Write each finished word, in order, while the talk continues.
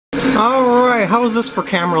Alright, how is this for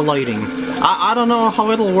camera lighting? I don't know how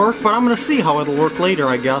it'll work, but I'm gonna see how it'll work later,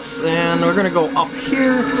 I guess. And we're gonna go up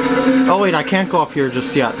here. Oh wait, I can't go up here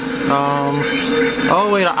just yet. Oh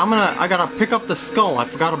wait, I gotta pick up the skull. I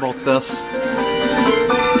forgot about this.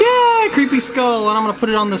 Yay, creepy skull, and I'm gonna put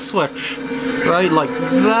it on the switch. Right, like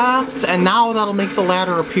that, and now that'll make the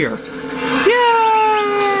ladder appear.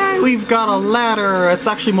 Yay! We've got a ladder. It's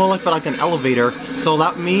actually more like an elevator. So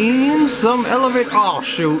that means some elevator. Oh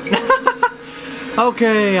shoot.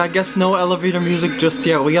 Okay, I guess no elevator music just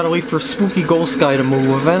yet. We gotta wait for Spooky Ghost Guy to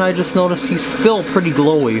move, and I just noticed he's still pretty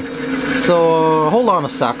glowy. So, hold on a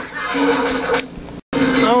sec.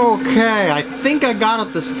 Okay, I think I got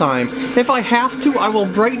it this time. If I have to, I will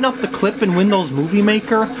brighten up the clip in Windows Movie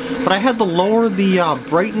Maker, but I had to lower the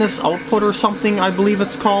brightness output or something, I believe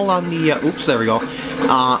it's called, on the, oops, there we go,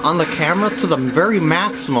 on the camera to the very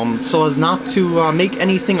maximum so as not to make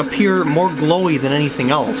anything appear more glowy than anything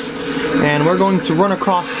else. And we're going to run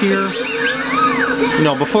across here, you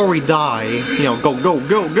know, before we die, you know, go, go,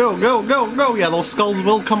 go, go, go, go, go, yeah, those skulls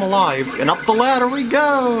will come alive, and up the ladder we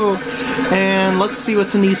go! And let's see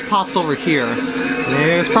what's in these pots over here.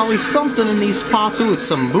 There's probably something in these pots. Ooh, it's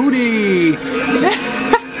some booty!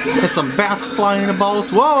 There's some bats flying about.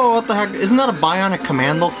 Whoa, what the heck? Isn't that a Bionic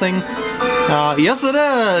Commando thing? Yes it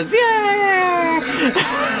is! Yay!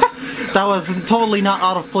 That was totally not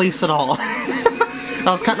out of place at all.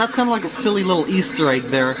 That's kind of like a silly little Easter egg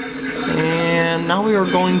there. And now we are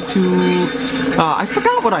going to... I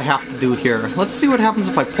forgot what I have to do here. Let's see what happens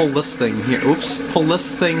if I pull this thing here. Oops, pull this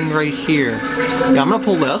thing right here. Yeah, I'm gonna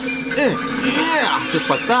pull this. Yeah, just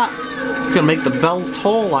like that. It's gonna make the bell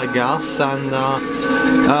toll, I guess. And,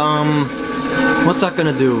 what's that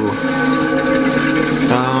gonna do?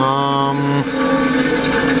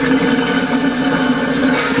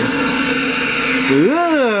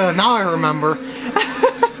 Now I remember.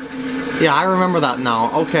 Yeah, I remember that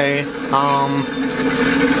now. Okay,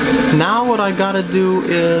 now what I gotta do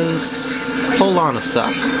is... Hold on a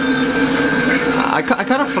sec. I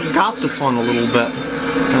kind of forgot this one a little bit.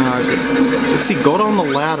 Let's see, go down the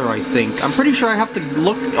ladder, I think. I'm pretty sure I have to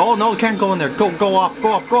look... Oh, no, can't go in there. Go up, go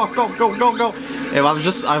up, go up, go, go, go, go. Yeah, I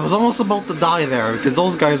was almost about to die there, because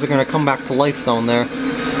those guys are gonna come back to life down there.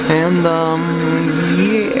 And,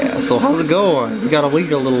 yeah, so how's it going? We gotta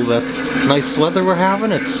wait a little bit. Nice weather we're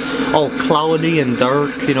having. It's all cloudy and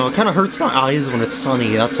dark, you know, it kinda hurts my eyes when it's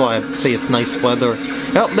sunny. That's why I say it's nice weather.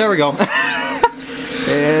 Oh, there we go.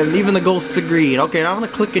 And even the ghosts agreed. Okay, now I'm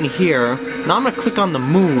gonna click in here. Now I'm gonna click on the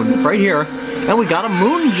moon, right here. And we got a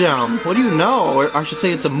moon gem! What do you know? Or I should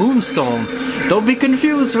say it's a moonstone. Don't be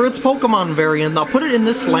confused for its Pokemon variant. Now put it in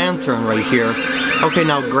this lantern right here. Okay,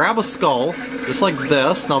 now grab a skull, just like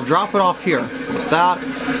this. Now drop it off here. Like that.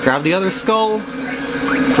 Grab the other skull.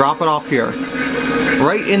 Drop it off here.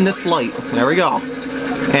 Right in this light. There we go.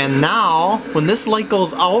 And now, when this light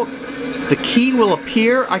goes out, the key will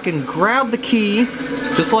appear. I can grab the key,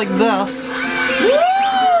 just like this.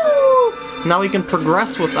 Now we can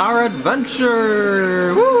progress with our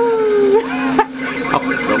adventure! Woo! Up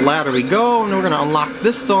the ladder we go, and we're gonna unlock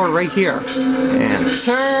this door right here. And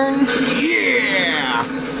turn. Yeah!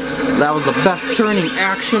 That was the best turning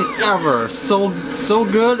action ever. So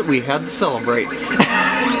good, we had to celebrate.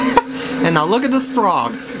 And now look at this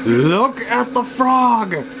frog. Look at the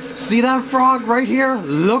frog! See that frog right here?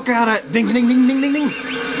 Look at it! Ding, ding, ding, ding, ding, ding!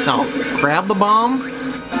 Now, grab the bomb.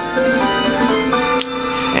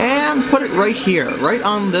 And put it right here, right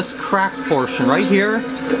on this cracked portion, right here.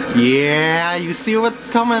 Yeah, you see what's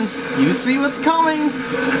coming. You see what's coming.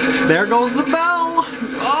 There goes the bell.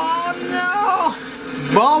 Oh no!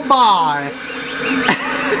 Bye-bye.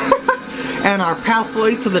 And our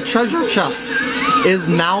pathway to the treasure chest is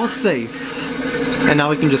now safe. And now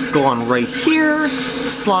we can just go on right here,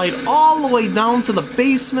 slide all the way down to the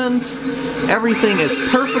basement. Everything is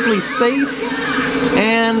perfectly safe.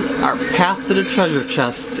 And our path to the treasure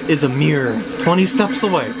chest is a mere 20 steps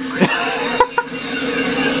away.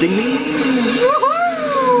 Ding ding ding!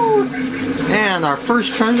 Woohoo! And our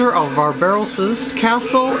first treasure of YARRRRRGH's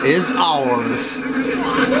castle is ours.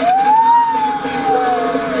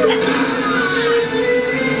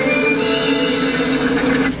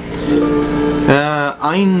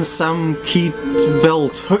 Einsamkeit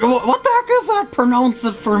belt. What the heck is that? Pronounce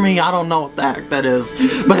it for me. I don't know what the heck that is.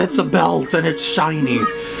 But it's a belt and it's shiny.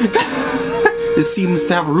 It seems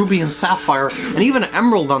to have ruby and sapphire and even an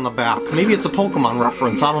emerald on the back. Maybe it's a Pokemon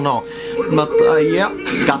reference. I don't know. But, yeah.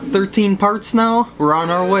 Got 13 parts now. We're on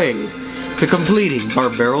our way to completing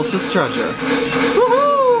YARRRRRGH's treasure.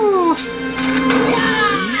 Woohoo!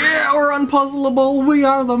 Yeah, we're unpuzzleable. We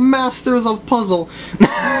are the masters of puzzle.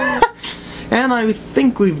 And I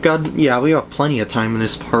think we've got, yeah, we have plenty of time in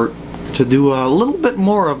this part to do a little bit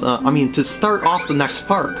more of the, to start off the next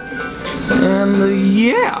part. And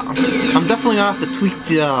yeah, I'm definitely gonna have to tweak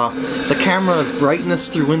the camera's brightness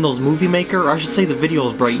through Windows Movie Maker, or I should say the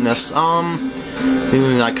video's brightness.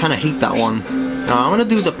 I kind of hate that one. I'm gonna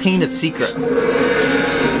do the Painted Secret.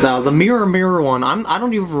 Now the mirror one, I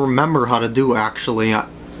don't even remember how to do actually.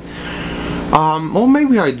 Well,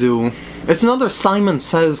 maybe I do. It's another Simon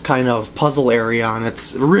Says kind of puzzle area, and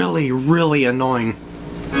it's really, really annoying.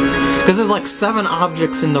 Because there's like 7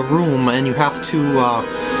 objects in the room, and you have to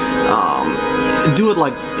do it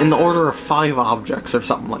like in the order of 5 objects or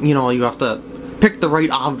something. Like, you know, you have to pick the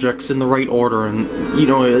right objects in the right order, and you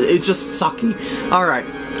know, it's just sucky. Alright,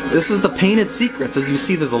 this is the Painted Secrets. As you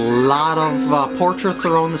see, there's a lot of portraits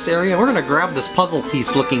around this area. We're gonna grab this puzzle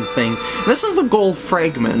piece looking thing. This is a gold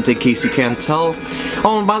fragment, in case you can't tell.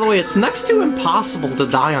 Oh, and by the way, it's next to impossible to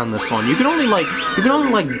die on this one. You can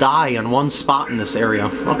only die in one spot in this area.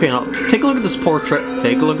 Okay, now take a look at this portrait.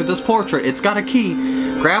 Take a look at this portrait. It's got a key.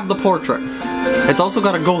 Grab the portrait. It's also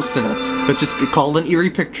got a ghost in it, which is called an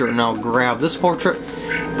eerie picture. Now grab this portrait.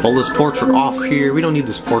 Pull this portrait off here. We don't need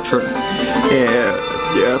this portrait.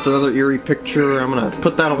 Yeah, it's another eerie picture. I'm gonna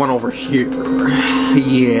put that one over here.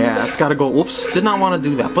 Yeah, it's gotta go. Whoops, did not want to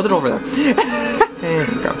do that. Put it over there. And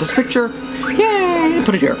grab this picture. Yay!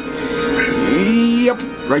 Put it here. Yep,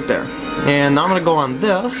 right there. And now I'm gonna go on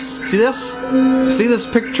this. See this? See this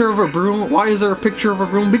picture of a broom? Why is there a picture of a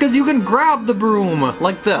broom? Because you can grab the broom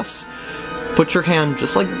like this. Put your hand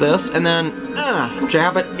just like this, and then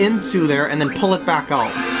jab it into there, and then pull it back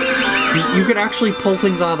out. You could actually pull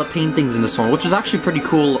things out of the paintings in this one, which is actually pretty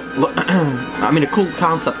cool. A cool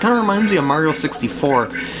concept. Kind of reminds me of Mario 64.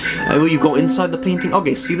 Where you go inside the painting.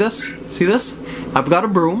 Okay, see this? See this? I've got a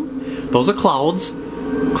broom. Those are clouds.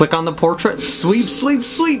 Click on the portrait. Sweep, sweep,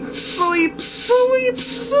 sweep, sweep, sweep,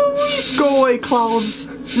 sweep. Go away, clouds.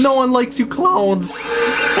 No one likes you, clouds.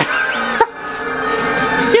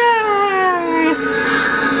 Yay!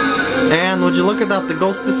 And would you look at that? The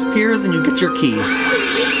ghost disappears and you get your key.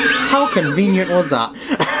 How convenient was that?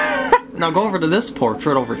 Now go over to this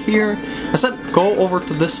portrait over here. I said go over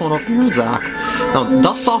to this one over here, Zach. Now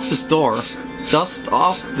dust off this door. Dust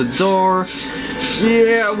off the door.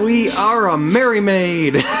 Yeah, we are a merry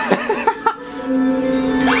maid. Yeah.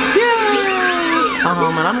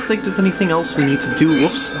 And I don't think there's anything else we need to do.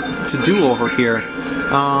 Whoops, to do over here.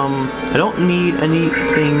 I don't need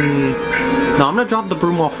anything. No, I'm gonna drop the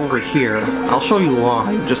broom off over here. I'll show you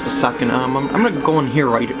why in just a second. I'm gonna go in here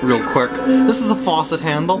real quick. This is a faucet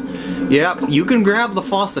handle. Yep, you can grab the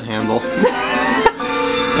faucet handle.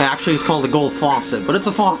 Actually, it's called a gold faucet, but it's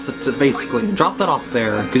a faucet, basically. Drop that off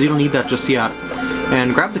there, because you don't need that just yet.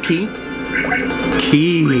 And grab the key.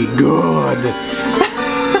 Key, good.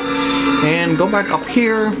 And go back up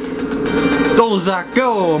here. Go, Zach,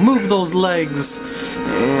 go! Move those legs.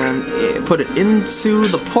 And put it into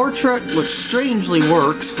the portrait, which strangely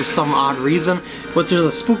works for some odd reason. Which is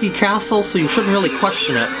a spooky castle, so you shouldn't really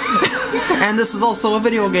question it. And this is also a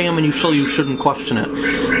video game, and you shouldn't question it.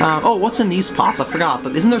 Oh, what's in these pots? I forgot.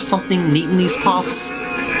 But isn't there something neat in these pots?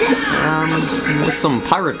 There's some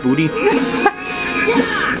pirate booty.